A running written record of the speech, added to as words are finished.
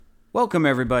Welcome,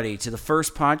 everybody, to the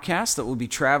first podcast that will be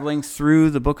traveling through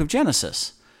the book of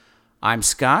Genesis. I'm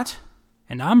Scott.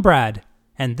 And I'm Brad,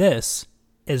 and this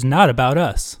is not about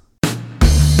us.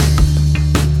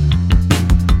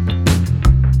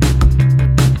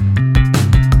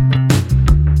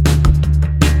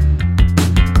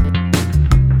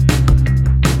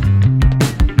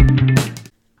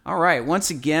 All right, once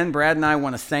again, Brad and I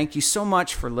want to thank you so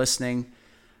much for listening.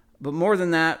 But more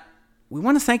than that, we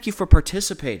want to thank you for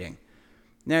participating.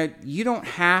 Now, you don't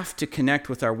have to connect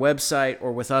with our website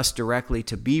or with us directly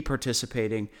to be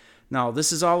participating. No,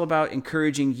 this is all about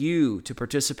encouraging you to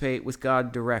participate with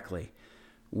God directly.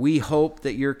 We hope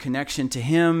that your connection to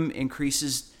Him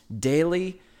increases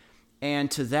daily, and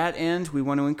to that end, we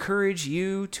want to encourage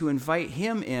you to invite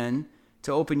Him in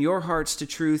to open your hearts to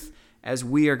truth as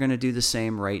we are going to do the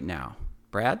same right now.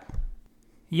 Brad?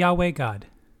 Yahweh God,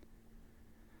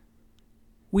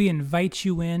 we invite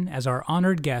you in as our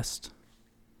honored guest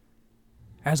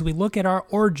as we look at our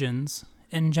origins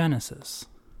in Genesis.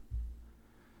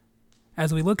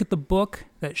 As we look at the book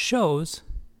that shows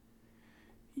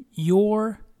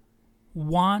your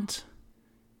want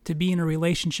to be in a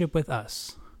relationship with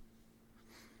us.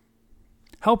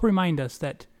 Help remind us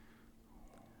that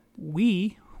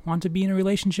we want to be in a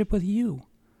relationship with you,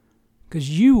 because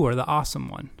you are the awesome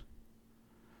one.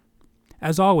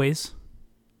 As always,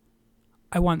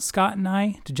 I want Scott and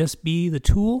I to just be the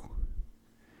tool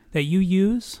that you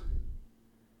use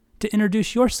to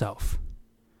introduce yourself,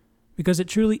 because it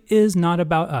truly is not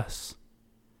about us.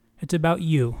 It's about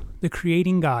you, the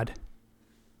creating God,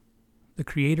 the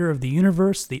creator of the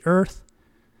universe, the earth,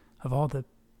 of all the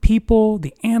people,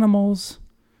 the animals,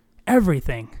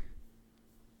 everything.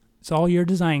 It's all your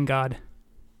design, God,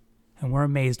 and we're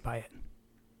amazed by it.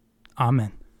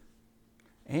 Amen.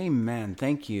 Amen.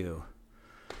 Thank you.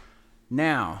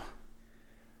 Now,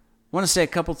 I want to say a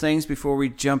couple things before we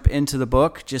jump into the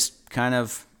book, just kind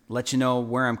of let you know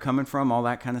where I'm coming from, all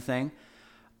that kind of thing.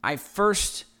 I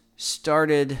first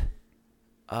started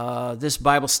this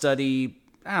Bible study,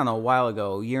 a while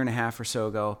ago, a year and a half or so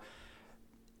ago,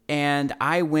 and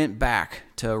I went back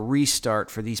to restart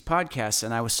for these podcasts,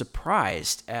 and I was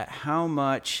surprised at how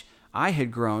much I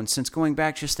had grown since going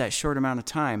back just that short amount of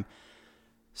time.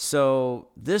 So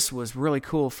this was really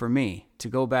cool for me to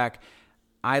go back.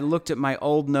 I looked at my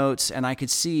old notes, and I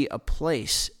could see a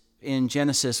place in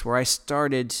Genesis where I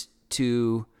started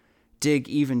to dig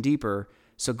even deeper.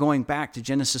 So going back to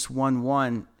Genesis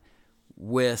 1:1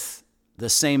 with the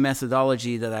same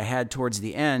methodology that I had towards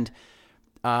the end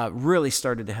really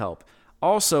started to help.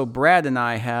 Also, Brad and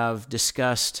I have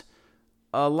discussed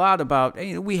a lot about,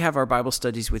 we have our Bible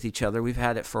studies with each other. We've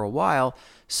had it for a while.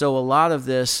 So a lot of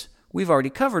this we've already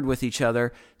covered with each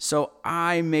other, so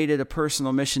I made it a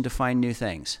personal mission to find new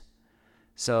things.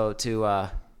 So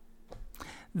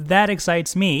That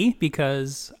excites me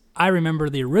because I remember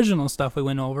the original stuff we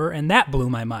went over, and that blew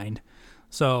my mind.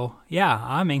 So, yeah,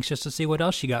 I'm anxious to see what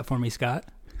else you got for me, Scott.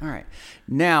 All right.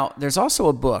 Now, there's also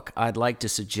a book I'd like to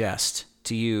suggest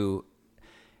to you.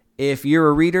 If you're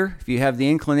a reader, if you have the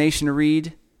inclination to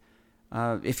read,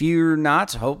 if you're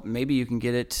not, hope maybe you can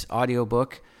get it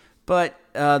audiobook. But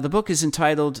the book is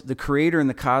entitled The Creator and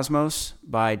the Cosmos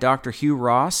by Dr. Hugh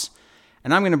Ross.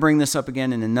 And I'm going to bring this up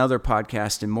again in another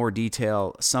podcast in more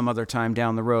detail some other time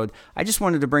down the road. I just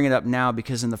wanted to bring it up now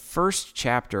because in the first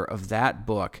chapter of that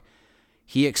book,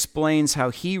 he explains how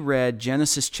he read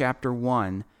Genesis chapter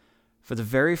 1 for the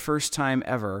very first time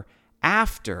ever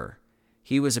after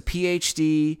he was a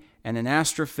PhD and an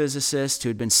astrophysicist who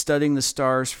had been studying the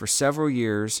stars for several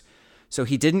years. So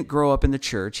he didn't grow up in the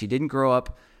church. He didn't grow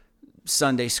up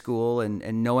Sunday school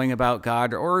and knowing about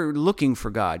God or looking for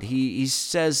God. He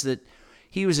says that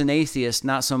he was an atheist,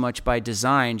 not so much by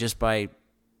design, just by,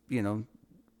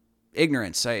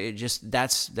 ignorance. He just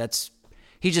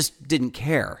didn't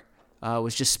care.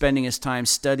 Was just spending his time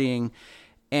studying.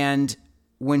 And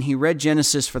when he read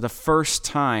Genesis for the first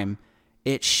time,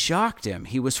 it shocked him.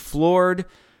 He was floored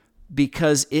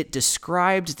because it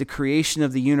described the creation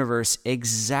of the universe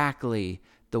exactly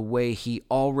the way he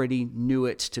already knew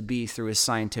it to be through his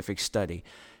scientific study.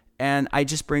 And I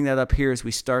just bring that up here as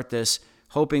we start this,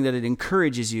 hoping that it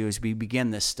encourages you as we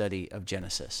begin this study of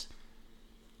Genesis.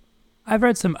 I've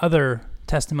read some other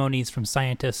testimonies from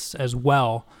scientists as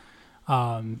well.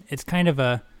 It's kind of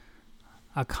a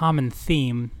common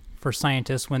theme for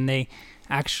scientists when they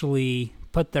actually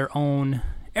put their own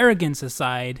arrogance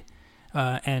aside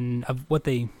and of what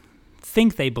they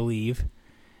think they believe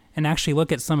and actually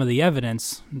look at some of the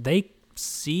evidence. They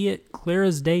see it clear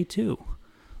as day too.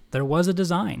 There was a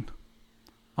design.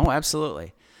 Oh,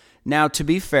 absolutely. Now, to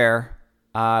be fair,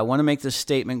 I want to make this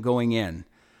statement going in.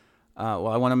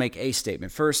 I want to make a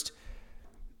statement. First,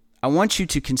 I want you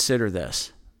to consider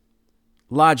this.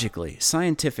 Logically,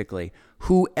 scientifically,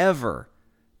 whoever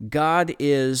God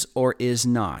is or is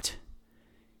not,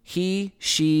 he,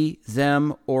 she,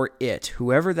 them, or it,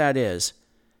 whoever that is,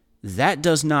 that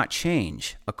does not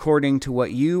change according to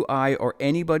what you, I, or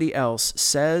anybody else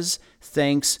says,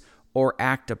 thinks, or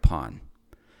act upon.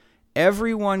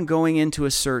 Everyone going into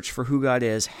a search for who God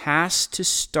is has to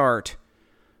start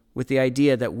with the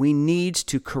idea that we need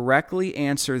to correctly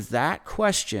answer that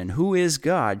question, who is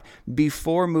God,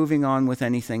 before moving on with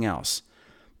anything else.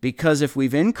 Because if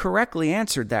we've incorrectly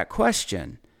answered that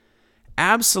question,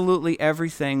 absolutely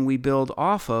everything we build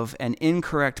off of an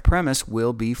incorrect premise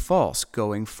will be false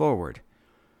going forward.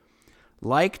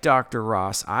 Like Dr.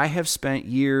 Ross, I have spent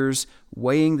years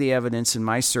weighing the evidence in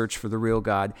my search for the real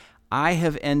God. I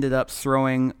have ended up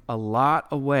throwing a lot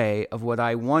away of what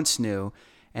I once knew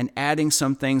and adding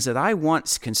some things that I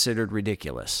once considered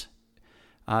ridiculous.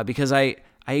 Because I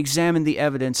examine the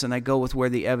evidence and I go with where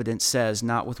the evidence says,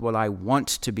 not with what I want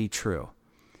to be true.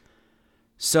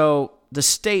 So the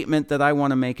statement that I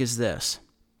want to make is this.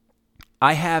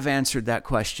 I have answered that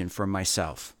question for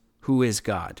myself. Who is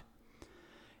God?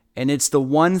 And it's the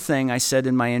one thing I said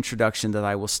in my introduction that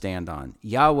I will stand on.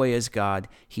 Yahweh is God.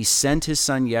 He sent his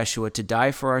son Yeshua to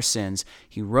die for our sins.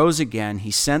 He rose again.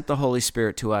 He sent the Holy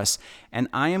Spirit to us. And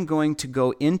I am going to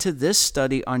go into this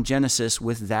study on Genesis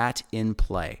with that in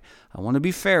play. I want to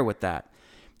be fair with that.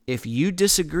 If you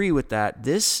disagree with that,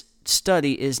 this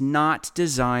study is not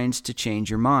designed to change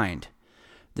your mind.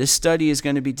 This study is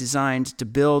going to be designed to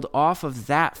build off of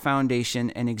that foundation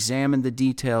and examine the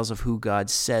details of who God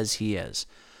says he is.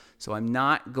 So I'm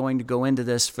not going to go into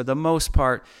this for the most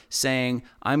part saying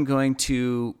I'm going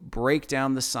to break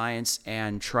down the science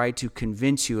and try to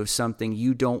convince you of something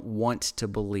you don't want to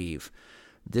believe.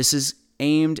 This is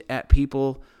aimed at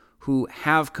people who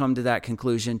have come to that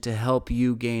conclusion to help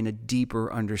you gain a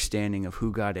deeper understanding of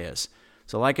who God is.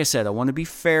 So like I said, I want to be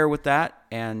fair with that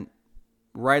and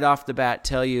right off the bat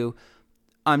tell you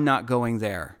I'm not going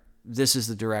there. This is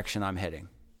the direction I'm heading.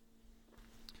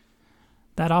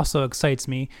 That also excites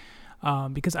me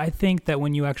because I think that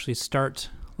when you actually start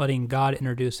letting God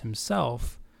introduce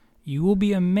himself, you will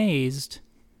be amazed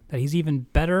that he's even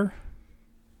better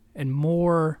and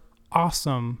more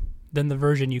awesome than the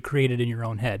version you created in your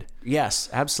own head. Yes,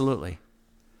 absolutely.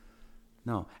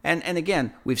 No. And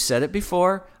again, we've said it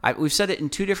before. We've said it in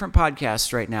 2 different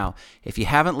podcasts right now. If you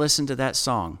haven't listened to that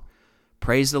song,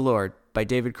 Praise the Lord by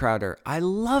David Crowder, I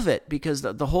love it because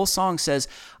the whole song says,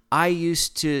 I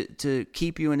used to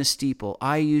keep you in a steeple.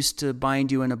 I used to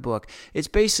bind you in a book. It's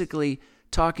basically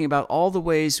talking about all the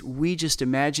ways we just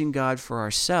imagine God for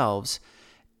ourselves.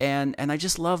 And I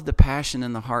just love the passion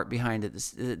and the heart behind it.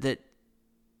 That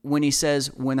when he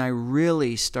says, when I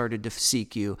really started to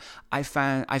seek you, I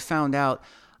found out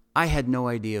I had no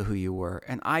idea who you were.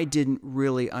 And I didn't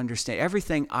really understand.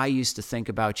 Everything I used to think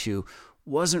about you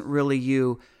wasn't really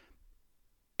you.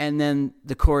 And then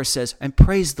the chorus says, and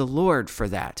praise the Lord for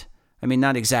that. I mean,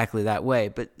 not exactly that way,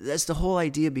 but that's the whole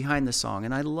idea behind the song.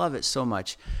 And I love it so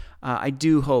much. I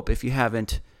do hope, if you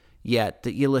haven't yet,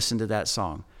 that you listen to that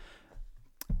song.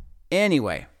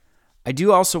 Anyway, I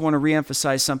do also want to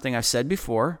reemphasize something I've said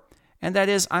before, and that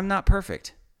is I'm not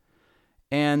perfect.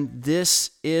 And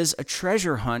this is a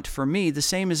treasure hunt for me, the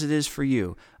same as it is for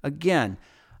you. Again,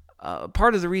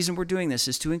 part of the reason we're doing this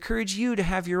is to encourage you to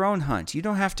have your own hunt. You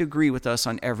don't have to agree with us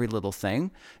on every little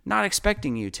thing, not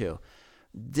expecting you to.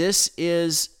 This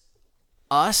is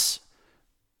us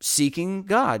seeking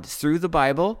God through the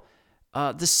Bible,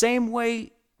 the same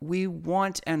way we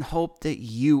want and hope that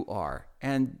you are.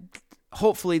 And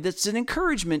hopefully that's an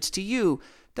encouragement to you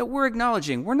that we're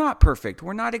acknowledging we're not perfect.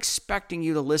 We're not expecting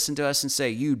you to listen to us and say,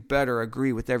 you'd better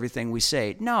agree with everything we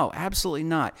say. No, absolutely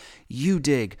not. You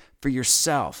dig for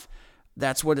yourself.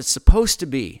 That's what it's supposed to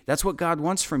be. That's what God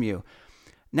wants from you.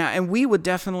 Now, and we would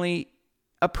definitely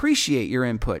appreciate your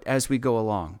input as we go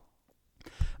along.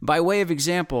 By way of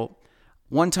example,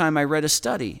 one time I read a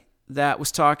study that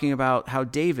was talking about how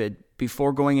David,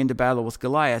 before going into battle with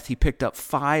Goliath, he picked up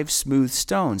 5 smooth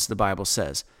stones, the Bible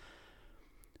says.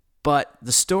 But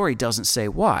the story doesn't say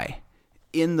why.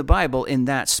 In the Bible, in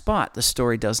that spot, the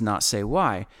story does not say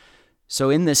why. So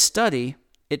in this study,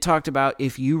 it talked about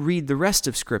if you read the rest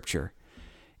of Scripture,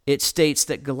 it states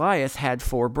that Goliath had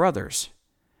 4 brothers.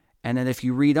 And then if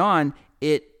you read on,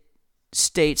 it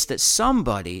states that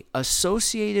somebody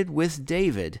associated with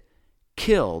David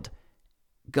killed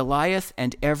Goliath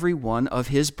and every one of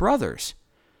his brothers.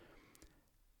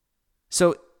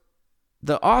 So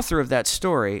the author of that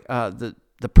story,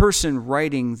 the person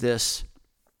writing this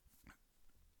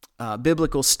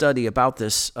biblical study about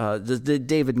this, the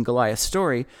David and Goliath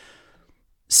story,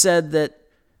 said that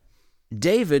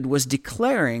David was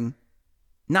declaring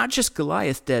not just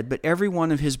Goliath dead, but every one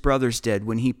of his brothers dead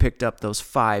when he picked up those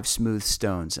 5 smooth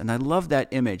stones. And I love that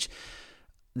image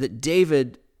that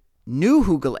David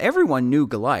knew everyone knew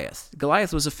Goliath.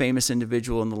 Goliath was a famous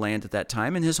individual in the land at that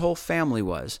time, and his whole family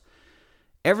was.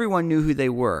 Everyone knew who they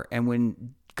were. And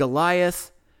when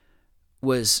Goliath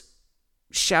was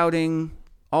shouting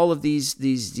all of these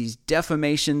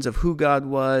defamations of who God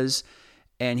was,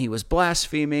 and he was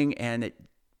blaspheming, and it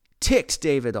ticked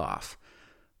David off.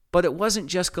 But it wasn't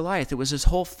just Goliath. It was his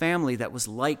whole family that was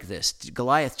like this.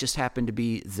 Goliath just happened to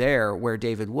be there where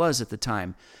David was at the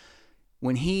time.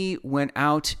 When he went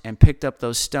out and picked up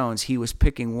those stones, he was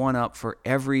picking one up for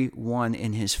everyone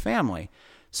in his family.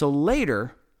 So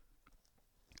later,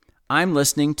 I'm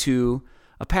listening to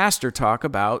a pastor talk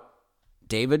about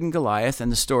David and Goliath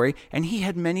and the story, and he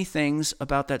had many things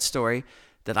about that story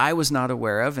that I was not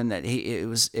aware of, and that it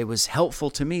was helpful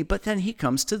to me. But then he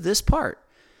comes to this part,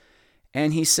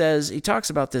 and he talks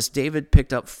about this. David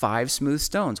picked up 5 smooth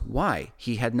stones. Why?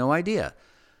 He had no idea.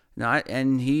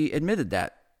 And he admitted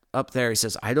that up there. He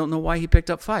says, I don't know why he picked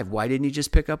up 5. Why didn't he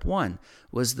just pick up 1?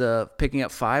 Was the picking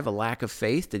up 5 a lack of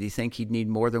faith? Did he think he'd need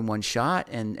more than one shot?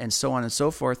 And so on and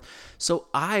so forth. So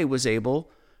I was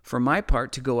able, for my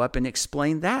part, to go up and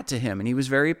explain that to him. And he was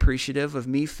very appreciative of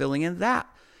me filling in that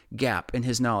gap in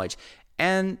his knowledge.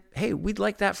 And hey, we'd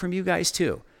like that from you guys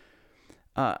too.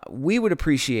 We would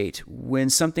appreciate when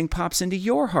something pops into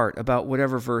your heart about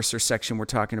whatever verse or section we're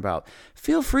talking about.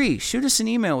 Feel free, shoot us an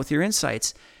email with your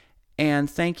insights, and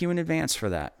thank you in advance for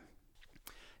that.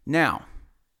 Now,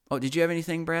 did you have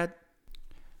anything, Brad?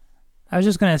 I was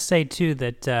just going to say too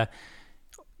that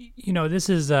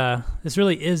this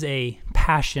really is a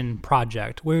passion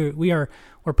project. We're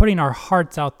putting our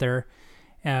hearts out there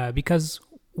because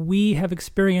we have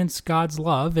experienced God's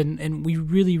love, and we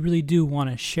really, really do want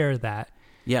to share that.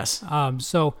 Yes.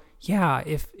 So yeah,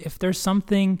 if there's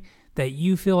something that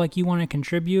you feel like you want to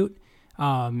contribute,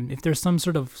 if there's some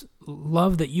sort of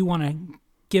love that you want to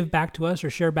give back to us or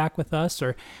share back with us,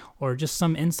 or just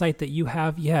some insight that you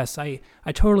have, yes, I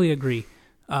totally agree.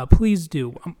 Please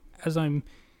do. As I'm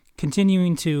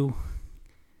continuing to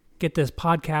get this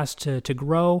podcast to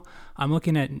grow, I'm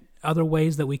looking at other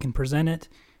ways that we can present it.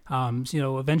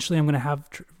 Eventually I'm going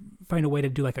to find a way to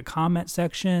do like a comment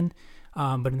section.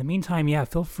 But in the meantime,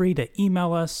 feel free to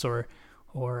email us or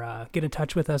get in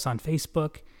touch with us on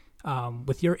Facebook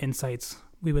with your insights.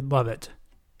 We would love it.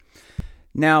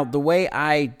 Now, the way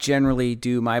I generally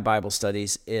do my Bible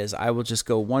studies is I will just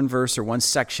go one verse or one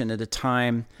section at a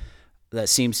time that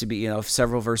seems to be, if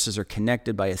several verses are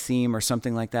connected by a theme or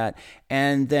something like that.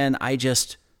 And then I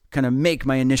just kind of make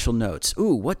my initial notes.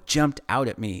 Ooh, what jumped out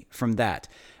at me from that?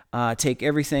 Take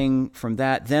everything from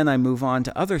that. Then I move on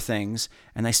to other things,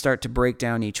 and I start to break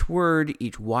down each word,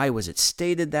 why was it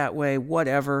stated that way,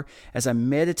 whatever, as I'm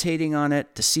meditating on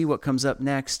it to see what comes up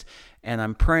next. And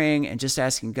I'm praying and just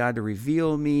asking God to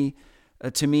reveal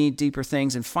to me deeper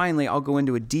things. And finally, I'll go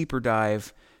into a deeper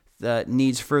dive that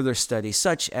needs further study,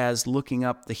 such as looking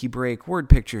up the Hebraic word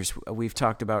pictures we've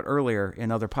talked about earlier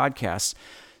in other podcasts.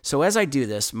 So as I do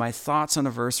this, my thoughts on a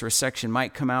verse or a section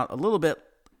might come out a little bit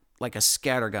like a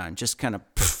scattergun, just kind of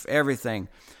everything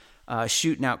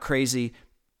shooting out crazy.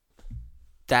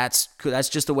 That's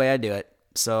just the way I do it.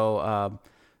 So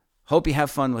hope you have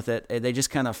fun with it. They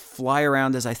just kind of fly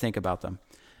around as I think about them.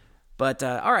 But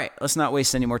all right, let's not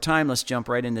waste any more time. Let's jump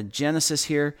right into Genesis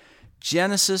here.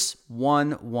 Genesis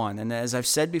 1:1. And as I've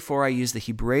said before, I use the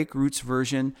Hebraic Roots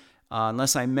version.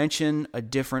 Unless I mention a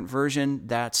different version,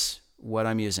 that's what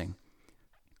I'm using.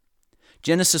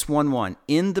 Genesis 1:1.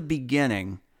 In the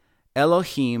beginning,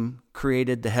 Elohim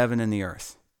created the heaven and the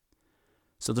earth.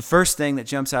 So the first thing that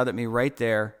jumps out at me right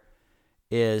there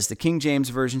is the King James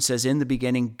Version says, in the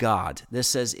beginning, God. This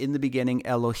says, in the beginning,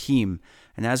 Elohim.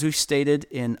 And as we've stated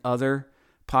in other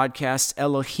podcasts,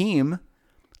 Elohim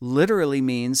literally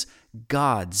means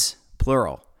gods,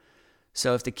 plural.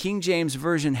 So if the King James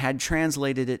Version had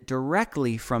translated it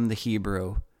directly from the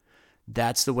Hebrew,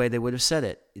 that's the way they would have said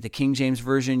it. The King James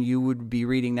Version you would be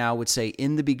reading now would say,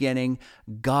 in the beginning,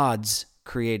 gods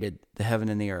created the heaven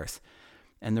and the earth.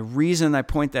 And the reason I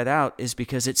point that out is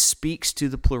because it speaks to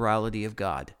the plurality of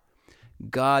God.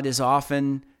 God is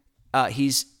often,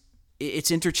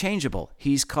 it's interchangeable.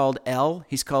 He's called El,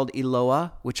 he's called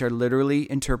Eloah, which are literally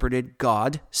interpreted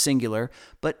God, singular,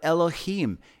 but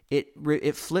Elohim,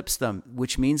 it flips them,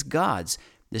 which means gods.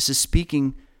 This is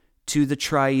speaking to the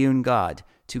triune God,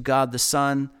 to God the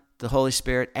Son, the Holy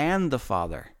Spirit, and the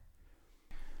Father.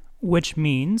 Which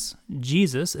means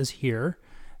Jesus is here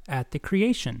at the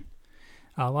creation.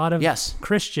 A lot of Yes.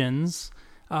 Christians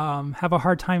have a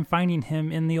hard time finding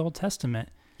him in the Old Testament.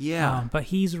 Yeah. But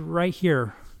he's right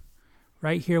here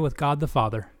with God the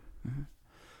Father.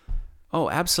 Oh,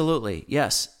 absolutely.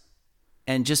 Yes.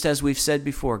 And just as we've said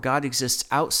before, God exists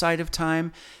outside of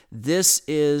time. This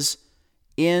is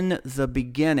in the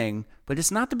beginning, but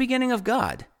it's not the beginning of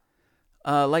God.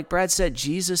 Like Brad said,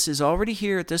 Jesus is already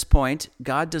here at this point.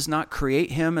 God does not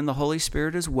create him and the Holy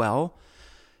Spirit as well.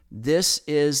 This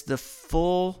is the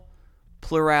full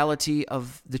plurality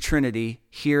of the Trinity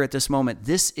here at this moment.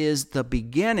 This is the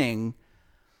beginning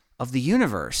of the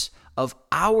universe, of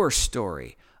our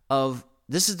story,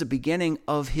 this is the beginning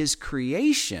of his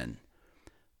creation,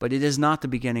 but it is not the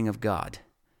beginning of God.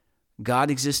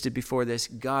 God existed before this.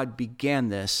 God began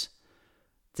this.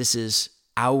 This is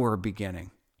our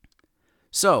beginning.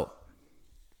 So,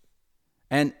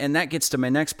 and that gets to my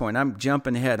next point. I'm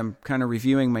jumping ahead. I'm kind of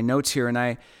reviewing my notes here,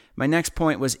 and my next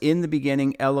point was, in the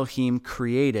beginning Elohim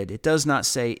created. It does not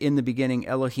say in the beginning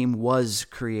Elohim was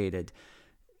created.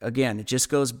 Again, it just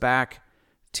goes back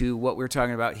to what we're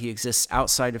talking about. He exists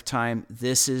outside of time.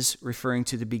 This is referring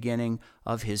to the beginning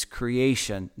of his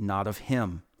creation, not of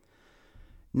him.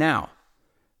 Now,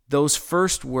 those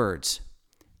first words,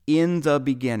 in the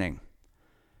beginning,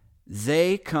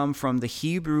 they come from the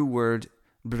Hebrew word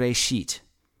Bereshit.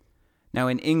 Now,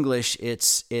 in English,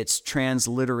 it's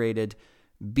transliterated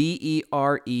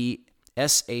Bereshit.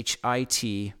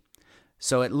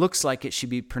 So it looks like it should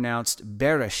be pronounced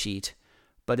Bereshit.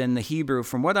 But in the Hebrew,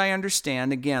 from what I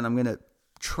understand, again, I'm going to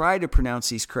try to pronounce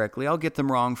these correctly. I'll get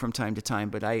them wrong from time to time,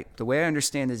 but the way I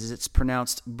understand it is it's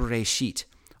pronounced Bereshit,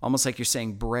 almost like you're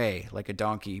saying bray, like a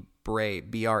donkey, bray,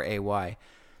 B-R-A-Y.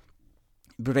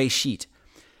 Bereshit.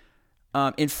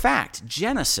 In fact,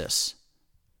 Genesis,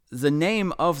 the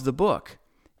name of the book,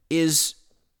 is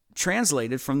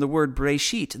translated from the word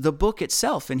Bereshit. The book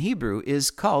itself in Hebrew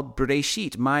is called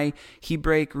Bereshit. My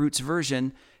Hebraic roots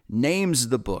version names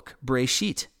the book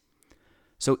Bereshit.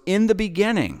 So in the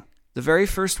beginning, the very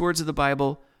first words of the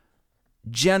Bible,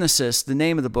 Genesis, the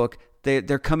name of the book,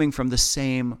 they're coming from the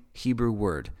same Hebrew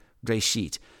word,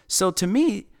 Bereshit. So to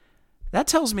me, that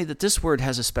tells me that this word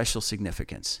has a special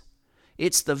significance.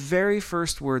 It's the very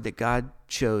first word that God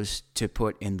chose to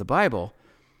put in the Bible.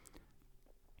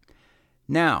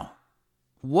 Now,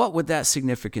 what would that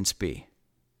significance be?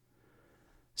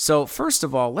 So first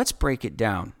of all, let's break it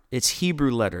down. It's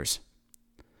Hebrew letters.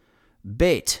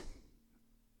 Beit.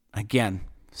 Again,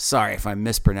 sorry if I'm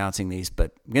mispronouncing these,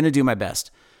 but I'm going to do my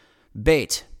best.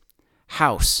 Beit,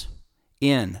 house,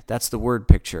 inn. That's the word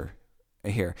picture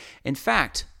here. In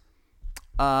fact,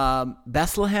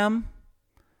 Bethlehem,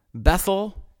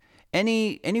 Bethel,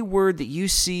 any word that you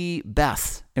see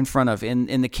Beth in front of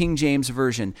in the King James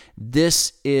Version,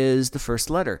 this is the first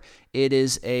letter. It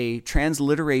is a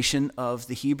transliteration of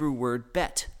the Hebrew word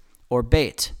bet or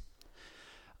beit.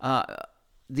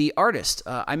 The artist,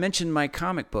 I mentioned my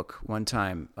comic book one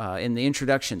time in the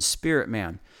introduction, Spirit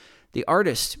Man. The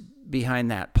artist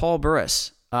behind that, Paul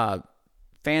Burris,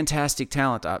 fantastic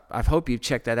talent. I hope you've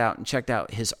checked that out and checked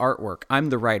out his artwork. I'm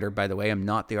the writer, by the way. I'm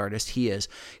not the artist. He is.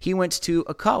 He went to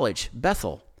a college,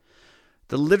 Bethel.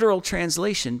 The literal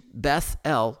translation,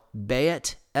 Beth-El,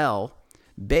 Beit-El.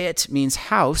 Beit means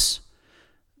house.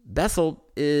 Bethel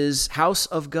is house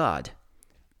of God.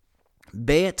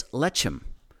 Beit Lechem.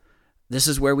 This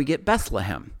is where we get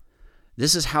Bethlehem.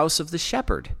 This is house of the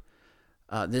shepherd.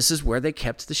 This is where they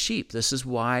kept the sheep. This is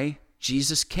why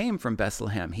Jesus came from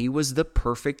Bethlehem. He was the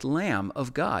perfect Lamb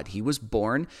of God. He was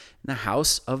born in the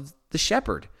house of the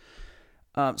shepherd.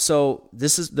 So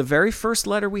this is the very first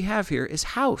letter we have here is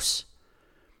house.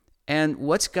 And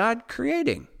what's God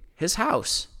creating? His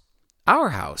house. Our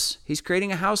house. He's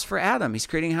creating a house for Adam. He's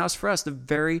creating a house for us. The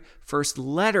very first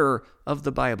letter of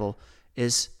the Bible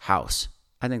is house.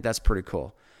 I think that's pretty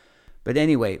cool. But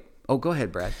anyway, go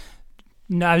ahead, Brad.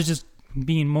 No, I was just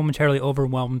being momentarily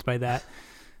overwhelmed by that.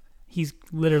 He's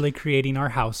literally creating our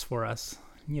house for us.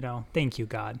 Thank you,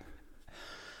 God.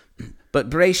 But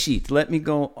Bereshit, let me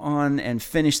go on and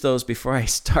finish those before I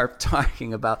start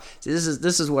talking about. This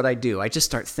is what I do. I just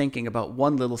start thinking about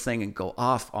one little thing and go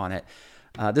off on it.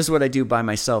 This is what I do by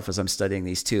myself as I'm studying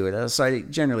these too. So I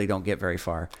generally don't get very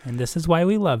far. And this is why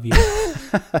we love you.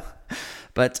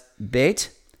 But Beit,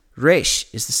 Resh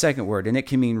is the second word, and it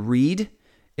can mean reed,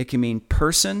 it can mean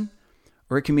person,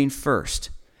 or it can mean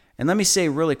first. And let me say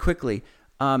really quickly,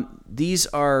 these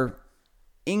are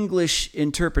English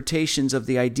interpretations of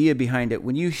the idea behind it.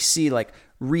 When you see like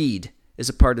read is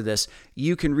a part of this,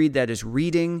 you can read that as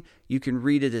reading, you can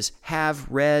read it as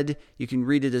have read, you can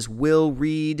read it as will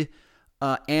read.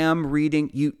 am,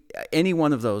 reading. Any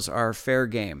one of those are fair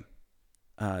game.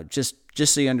 Just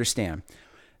so you understand.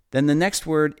 Then the next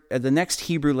word, the next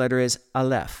Hebrew letter is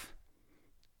Aleph.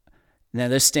 Now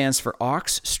this stands for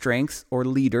ox, strength, or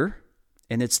leader,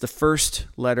 and it's the first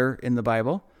letter in the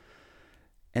Bible.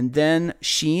 And then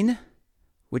Shin,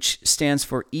 which stands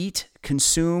for eat,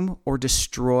 consume, or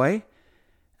destroy.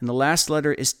 And the last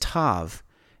letter is Tav,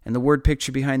 and the word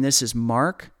picture behind this is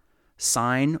mark,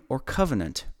 sign, or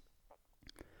covenant.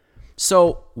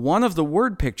 So one of the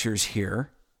word pictures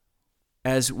here,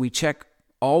 as we check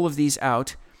all of these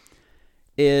out,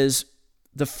 is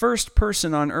the first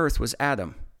person on earth was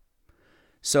Adam.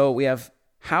 So we have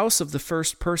house of the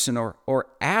first person, or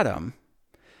Adam.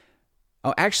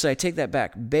 Oh, actually, I take that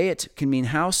back. Beit can mean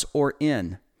house or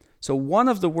in. So one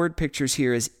of the word pictures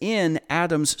here is in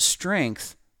Adam's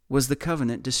strength was the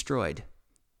covenant destroyed.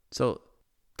 So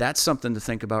that's something to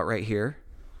think about right here.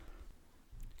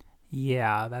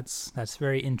 Yeah, that's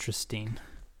very interesting.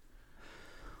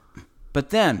 But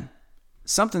then,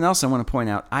 something else I want to point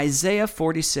out. Isaiah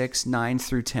 46, 9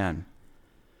 through 10.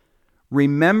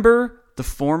 Remember the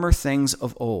former things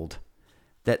of old,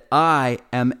 that I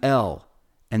am El,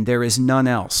 and there is none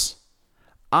else.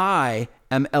 I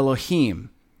am Elohim.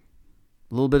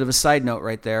 A little bit of a side note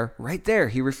right there. Right there,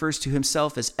 he refers to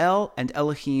himself as El and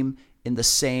Elohim in the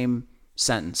same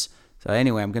sentence. So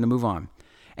anyway, I'm going to move on.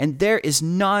 And there is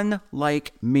none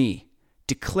like me,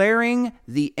 declaring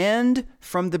the end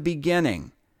from the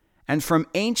beginning, and from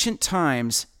ancient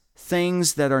times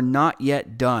things that are not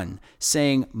yet done,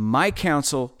 saying, my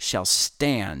counsel shall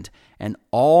stand, and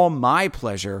all my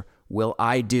pleasure will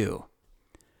I do.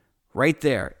 Right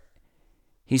there,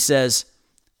 he says,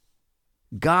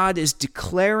 God is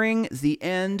declaring the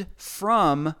end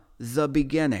from the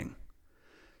beginning.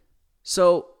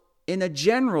 So, in a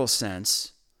general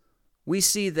sense, we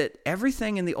see that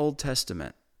everything in the Old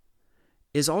Testament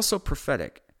is also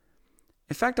prophetic.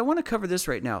 In fact, I want to cover this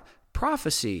right now.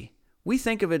 Prophecy, we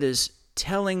think of it as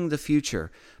telling the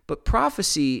future, but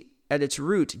prophecy at its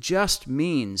root just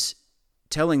means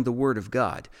telling the word of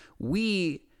God.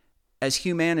 We, as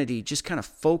humanity, just kind of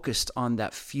focused on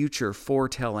that future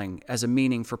foretelling as a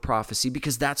meaning for prophecy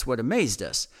because that's what amazed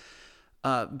us.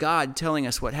 God telling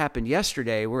us what happened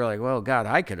yesterday, we're like, well, God,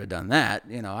 I could have done that.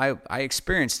 You know, I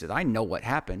experienced it. I know what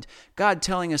happened. God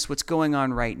telling us what's going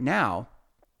on right now,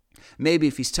 maybe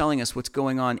if he's telling us what's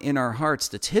going on in our hearts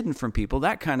that's hidden from people,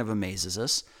 that kind of amazes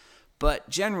us. But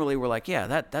generally, we're like, yeah,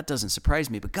 that doesn't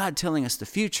surprise me. But God telling us the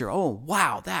future, oh,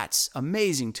 wow, that's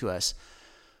amazing to us.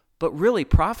 But really,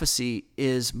 prophecy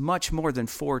is much more than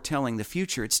foretelling the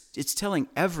future. It's telling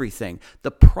everything.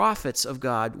 The prophets of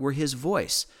God were his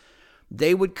voice.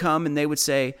 They would come and they would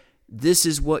say, this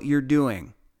is what you're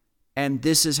doing, and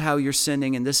this is how you're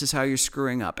sinning, and this is how you're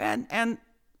screwing up, and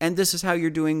this is how you're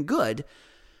doing good.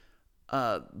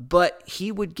 But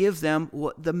he would give them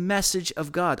the message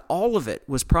of God. All of it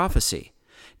was prophecy.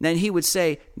 And then he would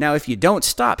say, now if you don't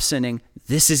stop sinning,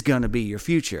 this is going to be your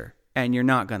future, and you're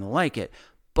not going to like it.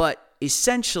 But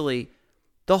essentially,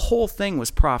 the whole thing was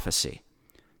prophecy.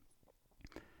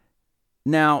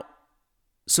 Now,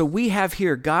 so we have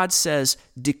here, God says,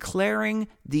 declaring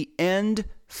the end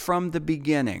from the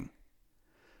beginning.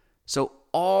 So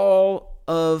all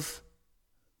of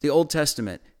the Old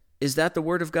Testament, is that the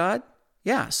Word of God?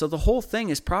 Yeah, so the whole thing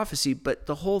is prophecy, but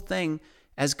the whole thing,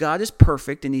 as God is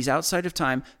perfect and he's outside of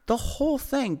time, the whole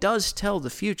thing does tell the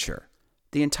future,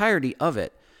 the entirety of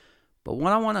it. But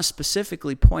what I want to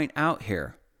specifically point out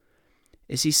here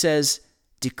is he says,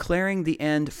 declaring the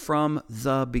end from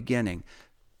the beginning.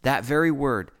 That very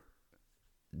word,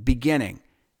 beginning,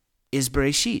 is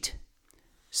Bereshit.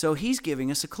 So he's giving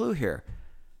us a clue here.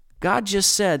 God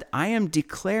just said, I am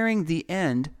declaring the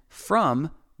end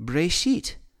from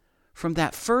Bereshit, from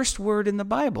that first word in the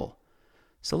Bible.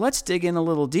 So let's dig in a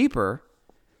little deeper,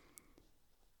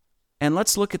 and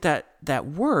let's look at that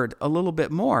word a little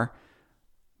bit more.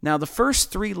 Now, the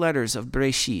first three letters of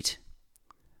Bereshit,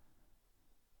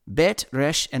 Bet,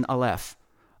 Resh, and Aleph,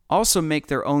 also make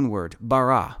their own word,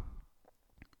 bara.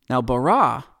 Now,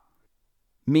 bara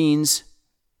means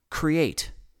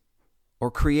create, or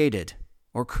created,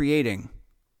 or creating.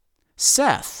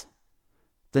 Seth,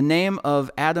 the name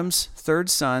of Adam's third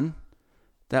son,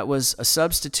 that was a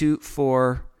substitute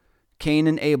for Cain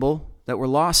and Abel that were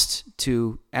lost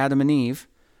to Adam and Eve.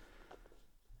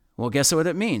 Well, guess what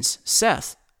it means?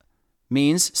 Seth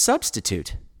means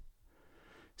substitute.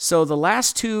 So the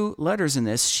last two letters in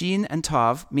this, Shin and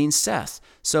Tav, means Seth.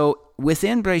 So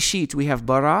within Bereshit, we have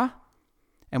bara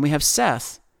and we have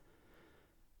Seth.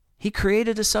 He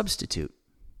created a substitute.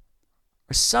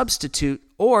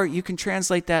 Or you can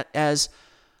translate that as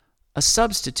a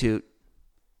substitute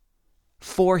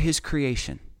for his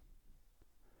creation.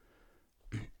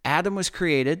 Adam was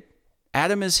created.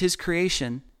 Adam is his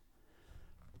creation,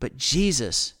 but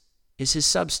Jesus is his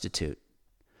substitute.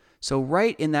 So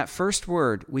right in that first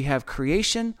word, we have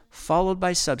creation followed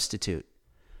by substitute.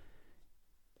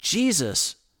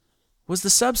 Jesus was the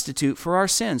substitute for our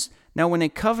sins. Now, when a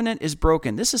covenant is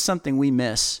broken, this is something we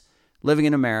miss living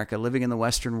in America, living in the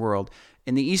Western world.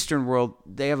 In the Eastern world,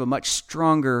 they have a much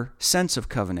stronger sense of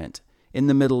covenant. In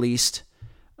the Middle East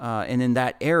and in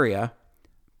that area,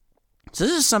 so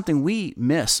this is something we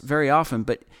miss very often,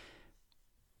 but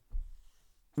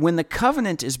when the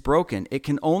covenant is broken, it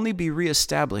can only be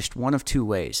reestablished one of two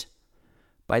ways: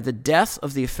 by the death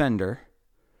of the offender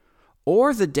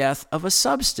or the death of a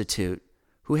substitute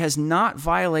who has not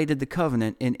violated the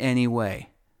covenant in any way.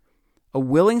 A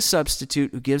willing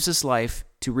substitute who gives his life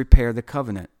to repair the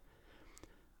covenant.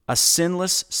 A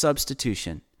sinless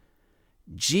substitution.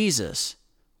 Jesus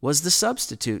was the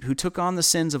substitute who took on the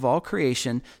sins of all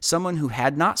creation, someone who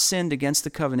had not sinned against the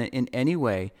covenant in any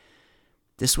way.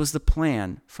 This was the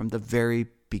plan from the very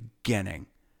beginning.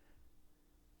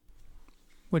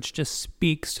 Which just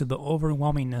speaks to the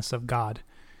overwhelmingness of God.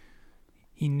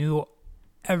 He knew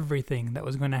everything that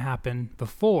was going to happen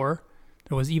before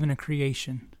there was even a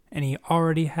creation. And he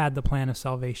already had the plan of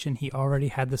salvation. He already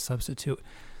had the substitute.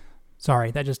 Sorry,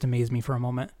 that just amazed me for a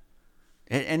moment.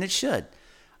 And it should.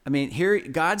 I mean, here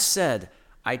God said,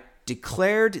 I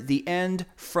declared the end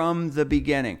from the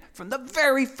beginning. From the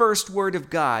very first word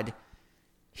of God,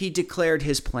 he declared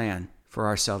his plan for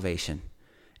our salvation.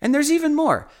 And there's even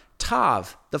more.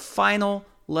 Tav, the final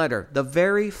letter,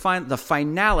 the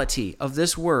finality of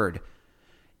this word,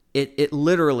 it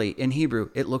literally, in Hebrew,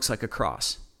 it looks like a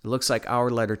cross. It looks like our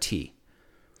letter T.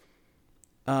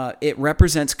 It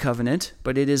represents covenant,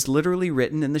 but it is literally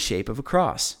written in the shape of a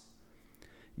cross.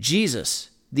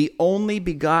 Jesus, the only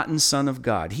begotten Son of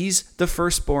God. He's the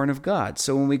firstborn of God.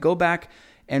 So when we go back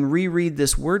and reread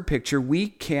this word picture, we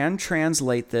can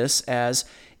translate this as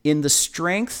in the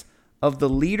strength of the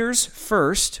leaders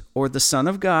first, or the Son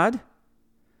of God,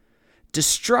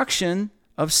 destruction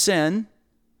of sin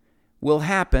will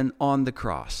happen on the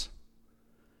cross.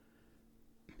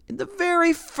 In the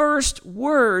very first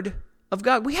word of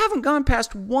God, we haven't gone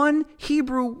past one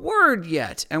Hebrew word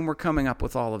yet, and we're coming up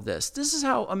with all of this. This is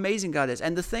how amazing God is.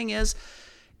 And the thing is,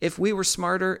 if we were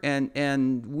smarter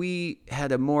and we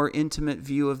had a more intimate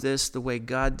view of this the way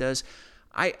God does,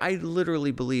 I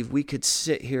literally believe we could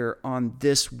sit here on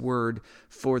this word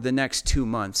for the next 2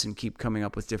 months and keep coming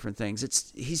up with different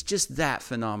things. He's just that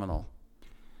phenomenal.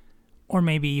 Or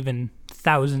maybe even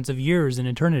thousands of years in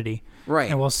eternity. Right.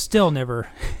 And we'll still never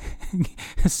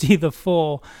see the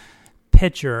full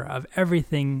picture of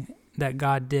everything that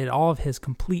God did, all of his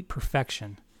complete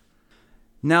perfection.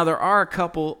 Now, there are a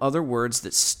couple other words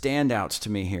that stand out to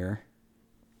me here.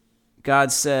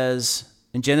 God says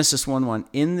in Genesis 1:1,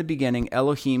 in the beginning,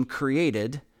 Elohim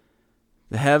created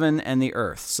the heaven and the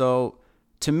earth. So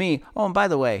to me, oh, and by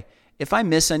the way, if I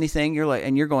miss anything,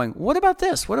 you're going, what about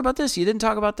this? What about this? You didn't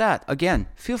talk about that. Again,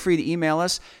 feel free to email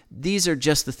us. These are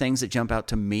just the things that jump out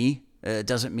to me. It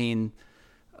doesn't mean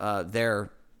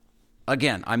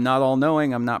again, I'm not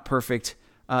all-knowing. I'm not perfect.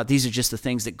 These are just the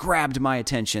things that grabbed my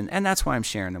attention, and that's why I'm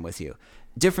sharing them with you.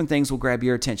 Different things will grab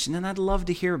your attention, and I'd love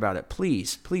to hear about it.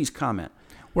 Please comment.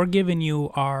 We're giving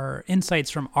you our insights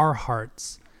from our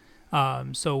hearts.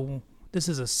 So this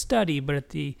is a study, but at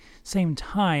the same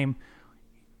time,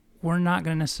 we're not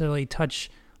going to necessarily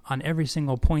touch on every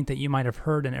single point that you might have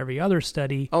heard in every other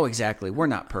study. Oh, exactly. We're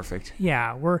not perfect.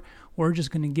 Yeah, we're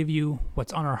just going to give you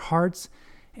what's on our hearts,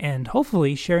 and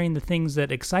hopefully sharing the things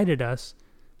that excited us,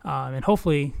 and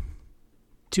hopefully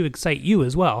to excite you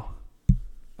as well.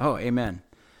 Oh, amen.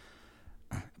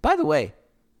 By the way,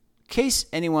 in case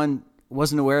anyone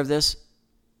wasn't aware of this,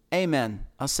 amen.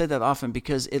 I'll say that often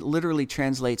because it literally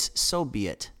translates, so be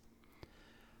it.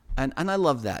 And I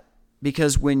love that.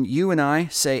 Because when you and I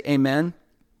say amen,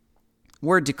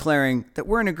 we're declaring that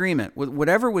we're in agreement with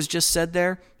whatever was just said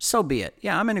there, so be it.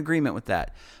 Yeah, I'm in agreement with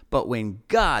that. But when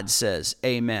God says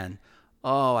amen,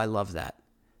 oh, I love that.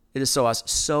 It is so awesome.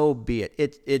 So be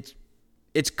it.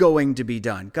 It's going to be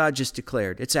done. God just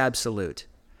declared. It's absolute.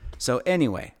 So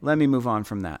anyway, let me move on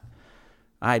from that.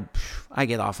 I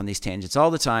get off on these tangents all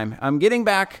the time. I'm getting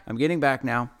back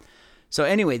now. So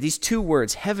anyway, these two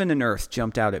words, heaven and earth,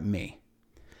 jumped out at me.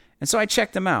 And so I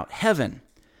checked them out. Heaven.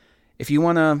 If you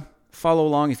want to follow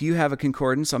along, if you have a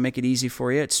concordance, I'll make it easy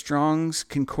for you. It's Strong's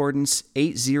Concordance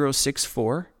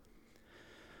 8064.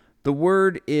 The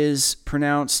word is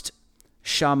pronounced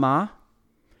shama.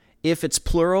 If it's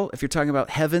plural, if you're talking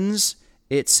about heavens,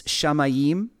 it's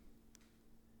shamayim.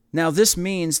 Now, this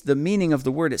means the meaning of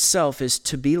the word itself is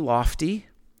to be lofty.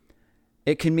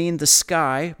 It can mean the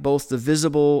sky, both the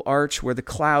visible arch where the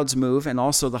clouds move and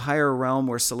also the higher realm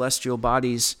where celestial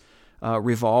bodies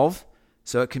revolve.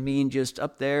 So it can mean just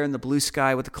up there in the blue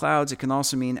sky with the clouds. It can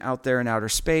also mean out there in outer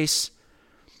space.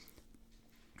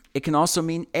 It can also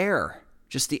mean air,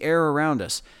 just the air around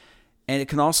us. And it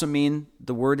can also mean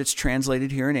the word it's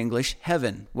translated here in English,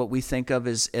 heaven, what we think of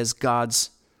as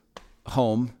God's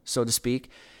home, so to speak.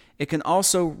 It can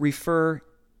also refer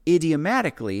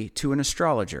idiomatically to an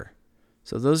astrologer.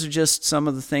 So those are just some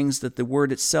of the things that the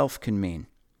word itself can mean.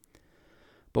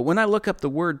 But when I look up the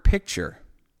word picture,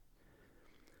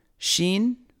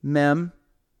 Shin, Mem,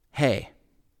 He.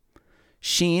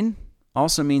 Shin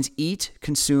also means eat,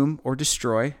 consume, or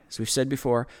destroy, as we've said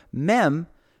before. Mem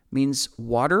means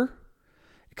water.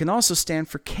 It can also stand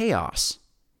for chaos.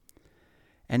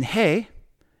 And He,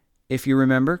 if you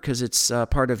remember, because it's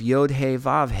part of Yod He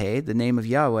Vav He, the name of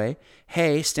Yahweh,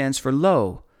 He stands for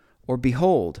lo, or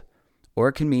behold, or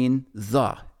it can mean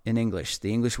the in English,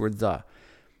 the English word the.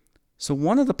 So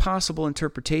one of the possible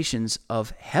interpretations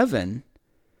of heaven,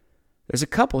 there's a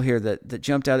couple here that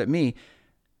jumped out at me.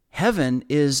 Heaven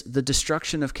is the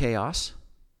destruction of chaos.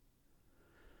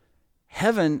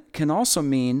 Heaven can also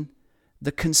mean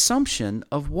the consumption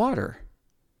of water.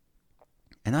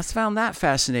 And I found that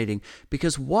fascinating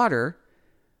because water,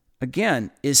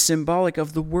 again, is symbolic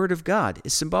of the Word of God.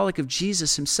 It's symbolic of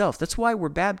Jesus himself. That's why we're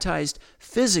baptized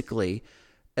physically.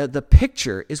 The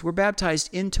picture is we're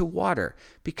baptized into water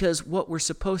because what we're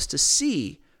supposed to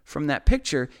see from that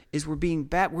picture is we're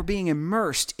being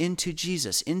immersed into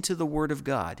Jesus, into the Word of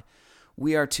God.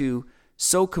 We are to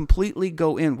so completely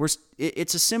go in.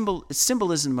 It's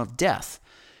symbolism of death.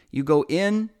 You go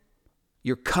in,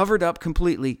 you're covered up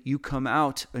completely. You come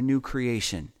out a new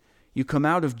creation. You come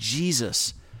out of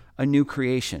Jesus a new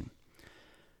creation.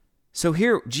 So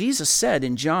here, Jesus said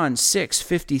in John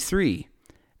 6:53,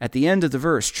 at the end of the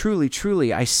verse, "Truly,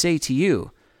 truly, I say to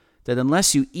you, that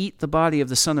unless you eat the body of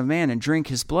the Son of Man and drink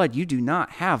his blood, you do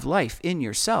not have life in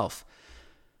yourself."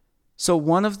 So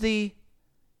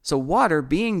water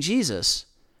being Jesus,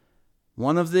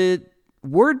 one of the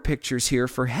word pictures here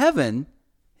for heaven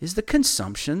is the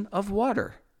consumption of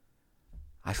water.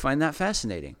 I find that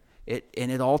fascinating.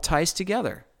 It all ties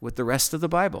together with the rest of the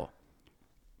Bible.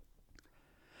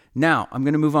 Now, I'm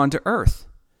going to move on to earth.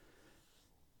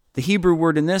 The Hebrew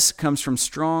word in this comes from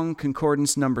Strong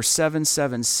Concordance number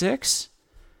 776.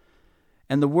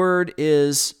 And the word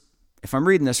is, if I'm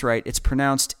reading this right, it's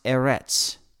pronounced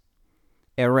eretz.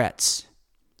 Eretz.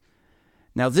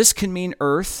 Now, this can mean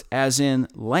earth, as in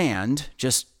land,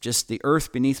 just the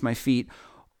earth beneath my feet,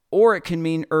 or it can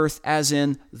mean earth as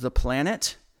in the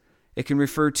planet. It can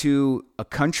refer to a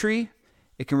country.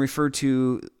 It can refer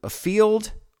to a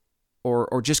field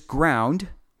or just ground.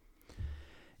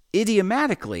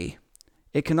 Idiomatically,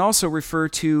 it can also refer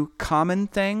to common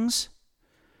things.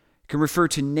 It can refer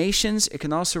to nations. It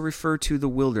can also refer to the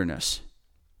wilderness.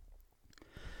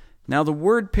 Now, the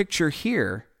word picture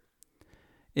here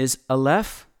is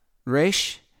Aleph,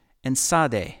 Resh, and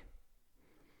Sadeh.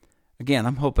 Again,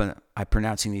 I'm hoping I'm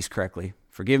pronouncing these correctly.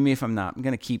 Forgive me if I'm not. I'm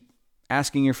going to keep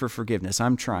asking you for forgiveness.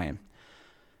 I'm trying.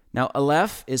 Now,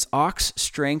 Aleph is ox,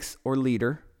 strength, or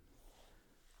leader.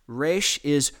 Resh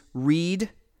is reed,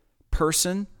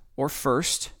 person, or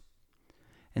first.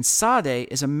 And Sadeh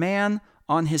is a man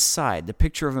on his side, the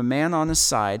picture of a man on his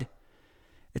side.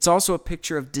 It's also a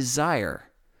picture of desire.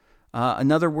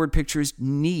 Another word picture is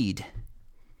need.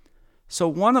 So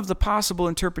one of the possible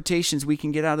interpretations we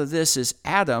can get out of this is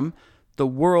Adam, the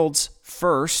world's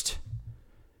first,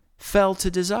 fell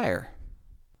to desire.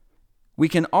 We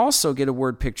can also get a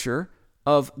word picture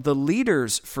of the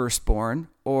leader's firstborn,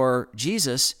 or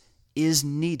Jesus, is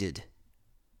needed.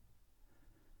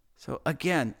 So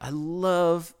again, I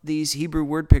love these Hebrew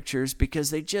word pictures because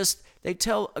they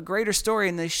tell a greater story,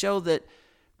 and they show that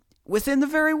within the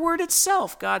very word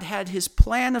itself, God had his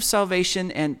plan of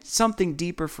salvation and something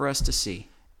deeper for us to see.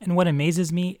 And what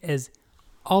amazes me is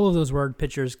all of those word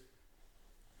pictures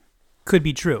could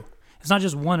be true. It's not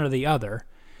just one or the other.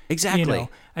 Exactly.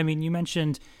 I mean, you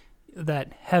mentioned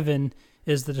that heaven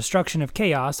is the destruction of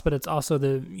chaos, but it's also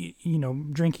the,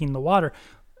 drinking the water.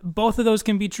 Both of those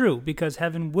can be true because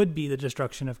heaven would be the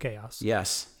destruction of chaos.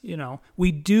 Yes.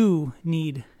 We do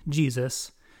need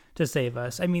Jesus to save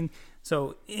us. I mean,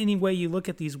 so any way you look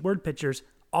at these word pictures,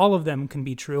 all of them can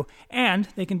be true, and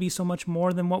they can be so much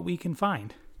more than what we can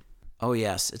find. Oh,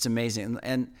 yes. It's amazing.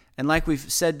 And like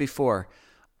we've said before,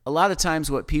 a lot of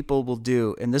times what people will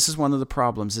do, and this is one of the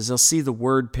problems, is they'll see the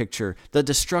word picture, the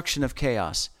destruction of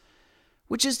chaos.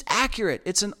 which is accurate.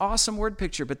 It's an awesome word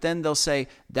picture. But then they'll say,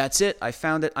 that's it. I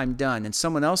found it. I'm done. And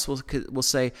someone else will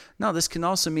say, no, this can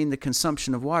also mean the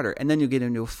consumption of water. And then you get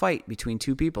into a fight between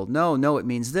two people. No, it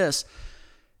means this.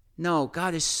 No,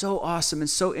 God is so awesome and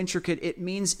so intricate. It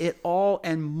means it all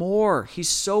and more. He's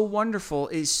so wonderful.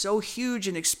 He's so huge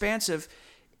and expansive.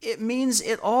 It means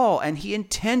it all, and he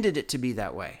intended it to be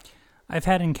that way. I've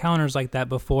had encounters like that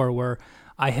before where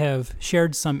I have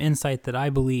shared some insight that I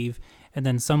believe, and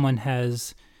then someone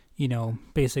has,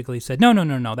 basically said, no,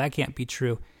 that can't be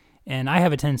true. And I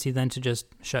have a tendency then to just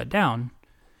shut down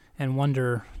and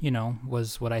wonder,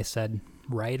 was what I said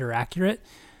right or accurate?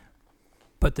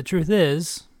 But the truth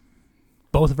is,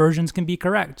 both versions can be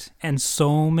correct, and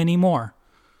so many more.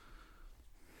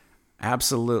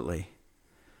 Absolutely.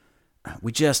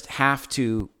 We just have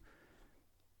to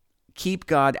keep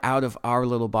God out of our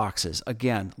little boxes.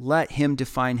 Again, let him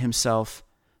define himself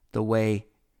the way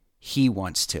he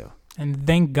wants to. And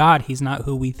thank God he's not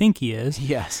who we think he is.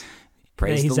 Yes.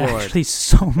 Praise the Lord. He's actually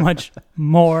so much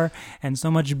more and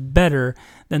so much better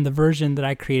than the version that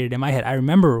I created in my head. I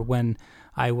remember when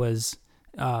I was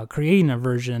creating a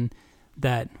version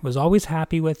that was always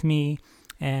happy with me,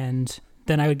 and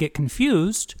then I would get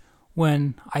confused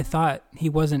when I thought he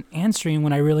wasn't answering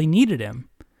when I really needed him.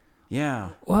 Yeah.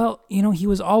 Well, he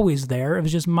was always there. It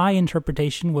was just my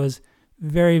interpretation was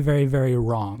very, very, very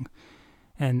wrong.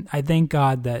 And I thank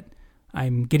God that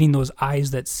I'm getting those eyes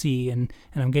that see, and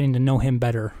I'm getting to know him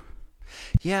better.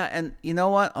 Yeah, and you know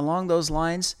what? Along those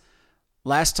lines,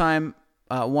 last time,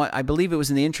 I believe it was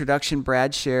in the introduction,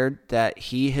 Brad shared that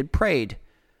he had prayed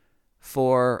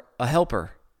for a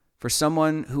helper, for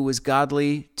someone who was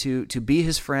godly, to be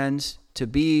his friend, to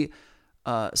be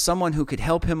someone who could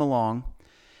help him along.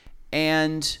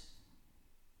 And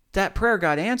that prayer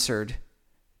got answered.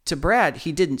 To Brad,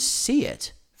 he didn't see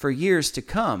it for years to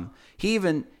come. He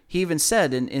even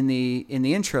said in the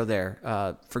intro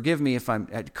there, correct me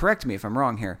if I'm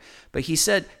wrong here, but he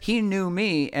said he knew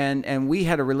me and we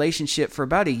had a relationship for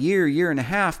about a year and a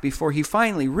half before he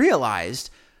finally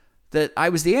realized that I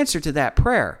was the answer to that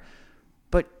prayer.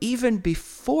 But even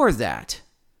before that,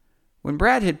 when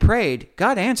Brad had prayed,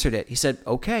 God answered it. He said,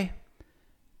 okay,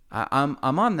 I'm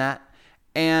on that.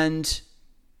 And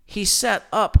he set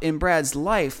up in Brad's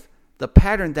life the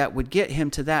pattern that would get him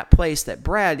to that place that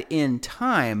Brad in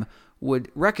time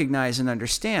would recognize and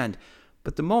understand.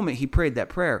 But the moment he prayed that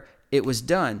prayer, it was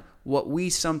done. What we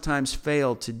sometimes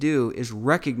fail to do is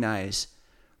recognize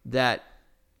that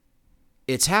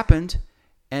it's happened.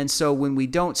 And so when we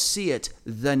don't see it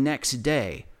the next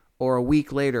day or a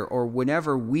week later or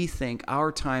whenever we think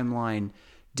our timeline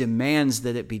demands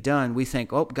that it be done, we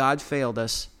think, oh, God failed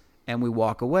us, and we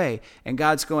walk away. And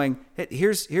God's going, hey,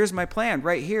 here's my plan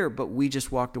right here, but we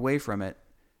just walked away from it.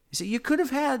 You say, you could have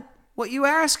had what you were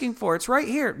asking for. It's right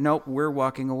here. Nope, we're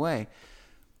walking away.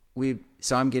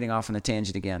 So I'm getting off on a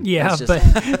tangent again. Yeah,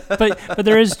 but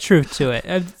there is truth to it.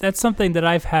 That's something that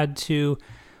I've had to...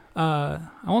 I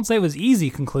won't say it was easy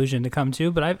conclusion to come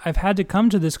to, but I've had to come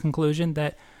to this conclusion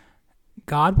that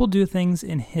God will do things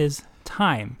in his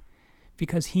time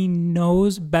because he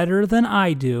knows better than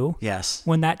I do. Yes.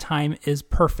 When that time is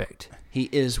perfect. He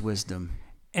is wisdom.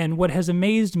 And what has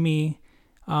amazed me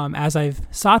as I've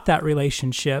sought that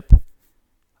relationship,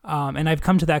 and I've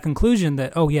come to that conclusion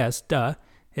that, oh yes, I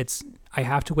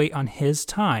have to wait on his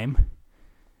time.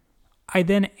 I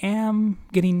then am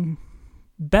getting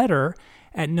better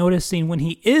at noticing when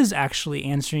he is actually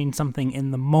answering something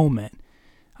in the moment.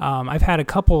 I've had a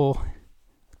couple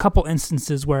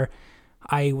instances where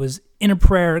I was in a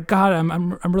prayer, God,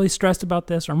 I'm really stressed about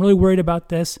this, or I'm really worried about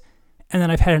this, and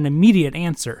then I've had an immediate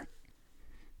answer.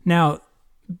 Now,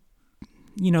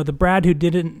 the Brad who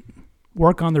didn't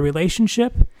work on the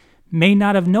relationship may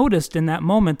not have noticed in that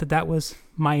moment that was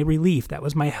my relief, that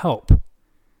was my help.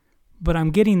 But I'm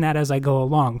getting that as I go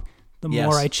along. The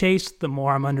more I chase, the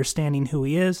more I'm understanding who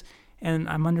he is, and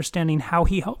I'm understanding how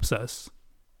he helps us.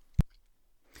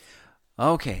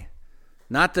 Okay.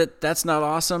 Not that that's not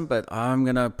awesome, but I'm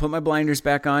going to put my blinders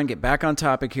back on, get back on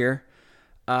topic here.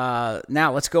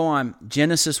 Now, let's go on.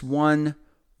 Genesis 1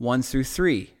 through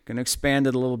 3. Going to expand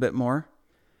it a little bit more.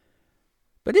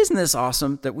 But isn't this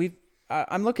awesome that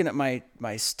I'm looking at my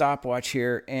stopwatch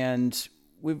here, and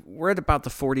we're at about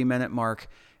the 40-minute mark.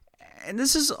 And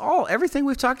this is everything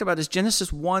we've talked about is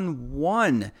Genesis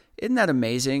 1:1. Isn't that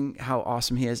amazing how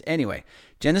awesome he is? Anyway,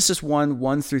 Genesis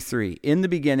 1 through 3. In the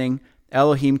beginning,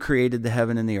 Elohim created the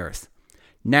heaven and the earth.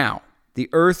 Now, the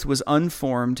earth was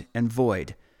unformed and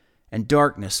void, and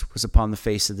darkness was upon the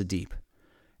face of the deep.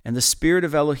 And the spirit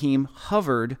of Elohim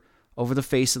hovered over the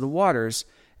face of the waters,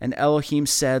 and Elohim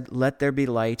said, let there be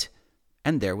light,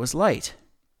 and there was light.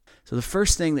 So the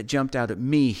first thing that jumped out at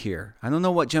me here, I don't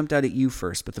know what jumped out at you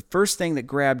first, but the first thing that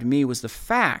grabbed me was the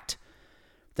fact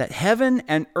that heaven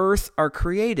and earth are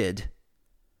created,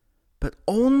 but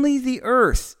only the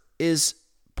earth is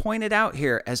pointed out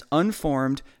here as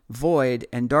unformed, void,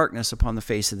 and darkness upon the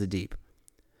face of the deep.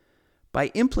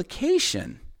 By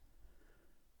implication,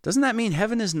 doesn't that mean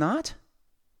heaven is not?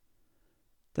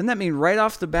 Doesn't that mean right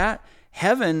off the bat,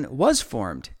 heaven was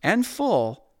formed and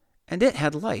full, and it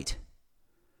had light?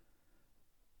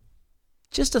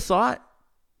 Just a thought.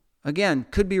 Again,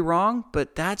 could be wrong,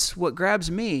 but that's what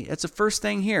grabs me. That's the first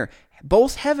thing here.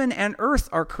 Both heaven and earth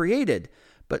are created,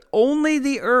 but only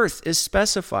the earth is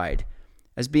specified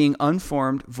as being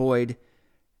unformed, void,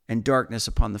 and darkness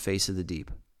upon the face of the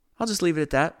deep. I'll just leave it at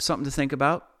that. Something to think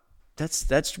about.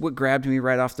 That's what grabbed me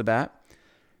right off the bat.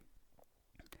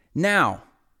 Now,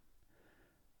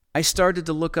 I started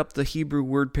to look up the Hebrew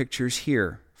word pictures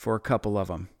here for a couple of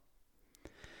them.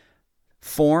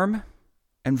 Form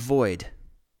and void.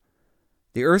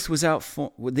 The earth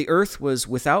was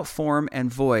without form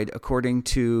and void, according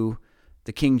to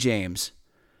the King James.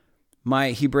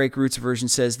 My Hebraic Roots version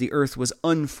says the earth was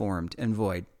unformed and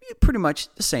void. Pretty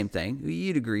much the same thing.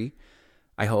 You'd agree,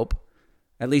 I hope.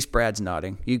 At least Brad's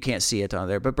nodding. You can't see it on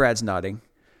there, but Brad's nodding.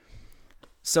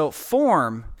 So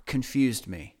form confused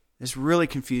me. This really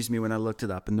confused me when I looked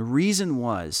it up. And the reason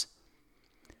was,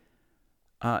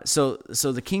 so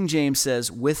the King James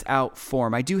says without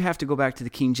form. I do have to go back to the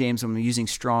King James when I'm using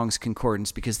Strong's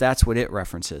Concordance because that's what it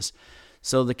references.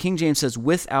 So the King James says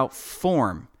without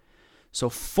form. So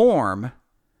form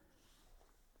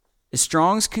is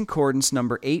Strong's Concordance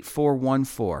number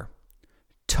 8414.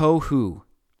 Tohu.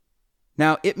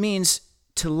 Now it means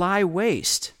to lie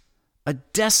waste, a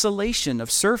desolation of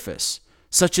surface,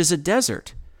 such as a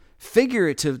desert.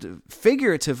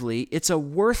 Figuratively, it's a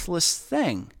worthless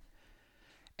thing.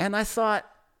 And I thought,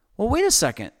 well, wait a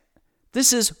second.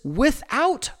 This is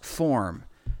without form.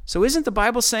 So isn't the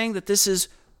Bible saying that this is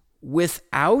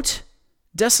without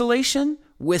desolation,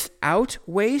 without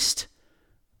waste,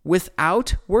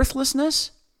 without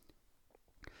worthlessness?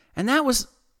 And that was,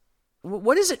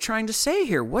 what is it trying to say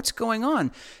here? What's going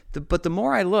on? But the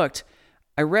more I looked,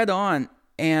 I read on,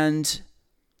 and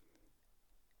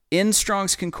in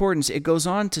Strong's Concordance, it goes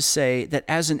on to say that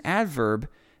as an adverb,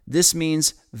 this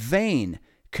means vain,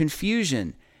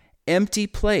 confusion, empty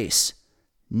place,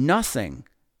 nothing,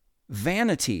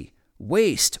 vanity,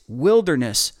 waste,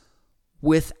 wilderness,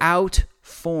 without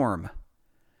form.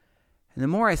 And the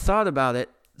more I thought about it,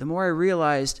 the more I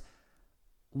realized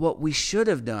what we should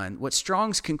have done, what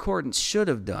Strong's Concordance should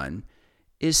have done,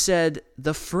 is said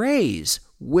the phrase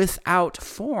without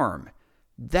form.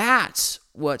 That's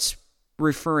what's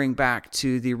referring back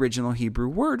to the original Hebrew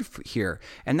word here.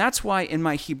 And that's why in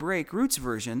my Hebraic Roots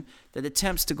version that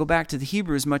attempts to go back to the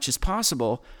Hebrew as much as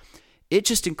possible, it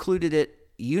just included it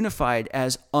unified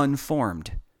as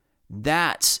unformed.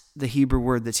 That's the Hebrew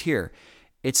word that's here.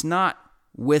 It's not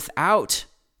without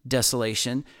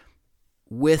desolation,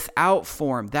 without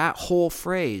form. That whole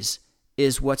phrase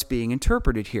is what's being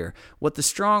interpreted here. Where the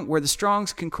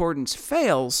Strong's Concordance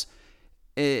fails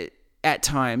at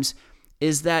times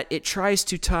is that it tries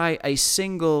to tie a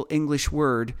single English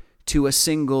word to a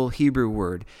single Hebrew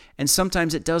word. And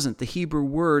sometimes it doesn't. The Hebrew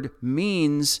word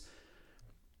means,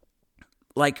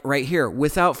 like right here,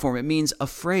 without form. It means a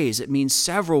phrase. It means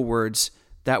several words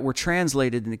that were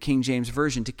translated in the King James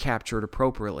Version to capture it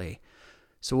appropriately.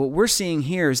 So what we're seeing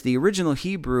here is the original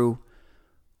Hebrew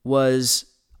was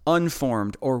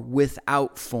unformed or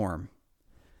without form.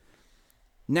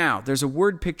 Now, there's a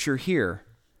word picture here.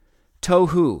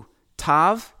 Tohu.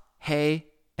 Tav, He,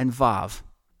 and Vav.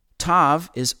 Tav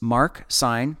is mark,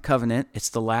 sign, covenant. It's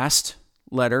the last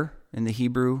letter in the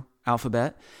Hebrew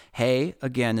alphabet. He,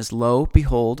 again, is lo,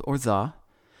 behold, or the.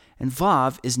 And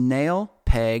Vav is nail,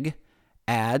 peg,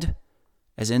 add,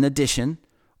 as in addition,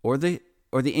 or the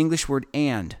English word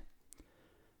and.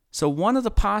 So one of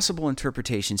the possible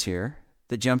interpretations here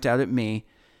that jumped out at me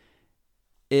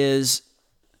is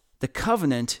the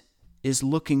covenant is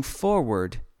looking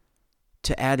forward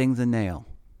to adding the nail.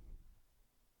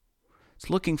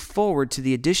 It's looking forward to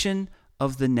the addition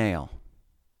of the nail.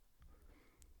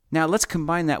 Now let's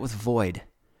combine that with void,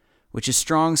 which is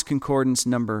Strong's Concordance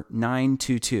number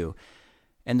 922.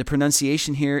 And the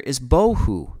pronunciation here is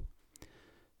bohu.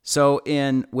 So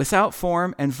in without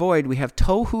form and void, we have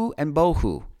tohu and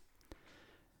bohu.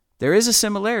 There is a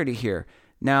similarity here.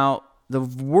 Now, the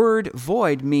word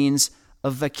void means a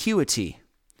vacuity,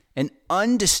 an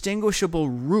undistinguishable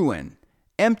ruin,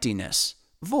 emptiness,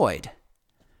 void.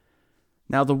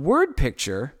 Now, the word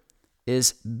picture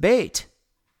is beit,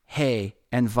 he,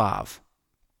 and vav.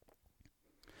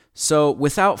 So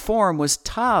without form was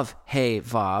tav, he,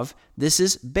 vav. This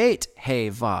is beit, he,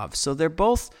 vav. So they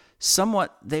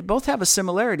both have a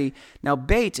similarity. Now,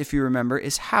 beit, if you remember,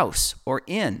 is house or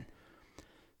inn.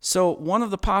 So one of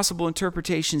the possible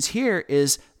interpretations here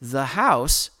is the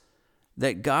house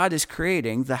that God is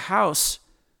creating, the house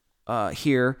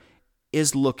here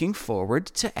is looking forward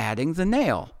to adding the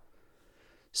nail.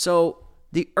 So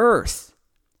the earth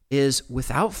is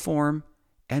without form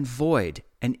and void.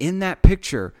 And in that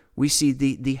picture, we see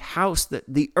the house,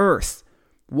 the earth,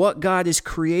 what God is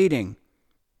creating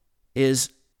is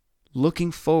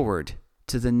looking forward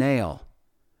to the nail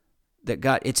that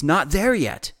God, it's not there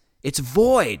yet. It's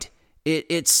void.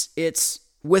 It's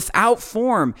without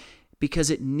form because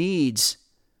it needs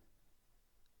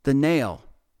the nail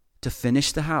to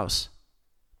finish the house,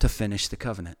 to finish the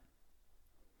covenant.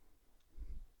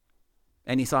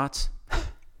 Any thoughts?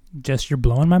 Just you're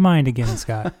blowing my mind again,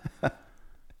 Scott.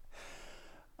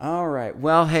 All right.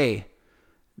 Well, hey,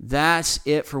 that's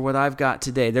it for what I've got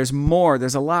today. There's more.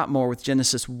 There's a lot more with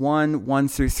Genesis 1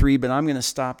 through 3, but I'm going to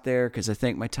stop there because I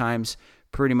think my time's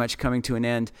pretty much coming to an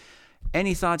end.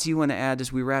 Any thoughts you want to add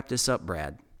as we wrap this up,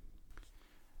 Brad?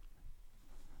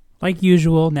 Like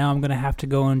usual, now I'm going to have to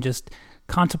go and just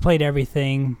contemplate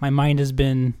everything. My mind has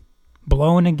been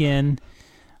blown again.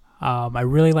 I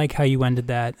really like how you ended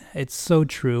that. It's so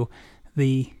true.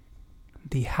 The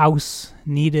house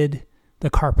needed the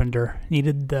carpenter,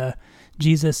 needed the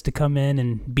Jesus to come in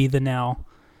and be the nail.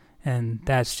 And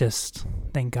that's just,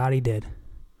 thank God he did.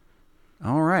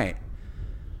 All right.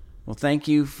 Well, thank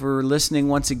you for listening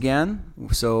once again.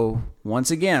 So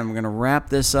once again, we're going to wrap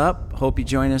this up. Hope you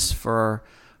join us for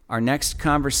our next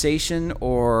conversation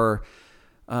or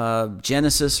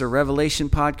Genesis or Revelation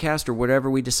podcast or whatever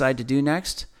we decide to do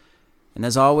next. And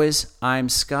as always, I'm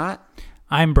Scott.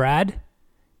 I'm Brad.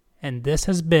 And this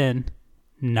has been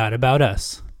Not About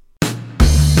Us.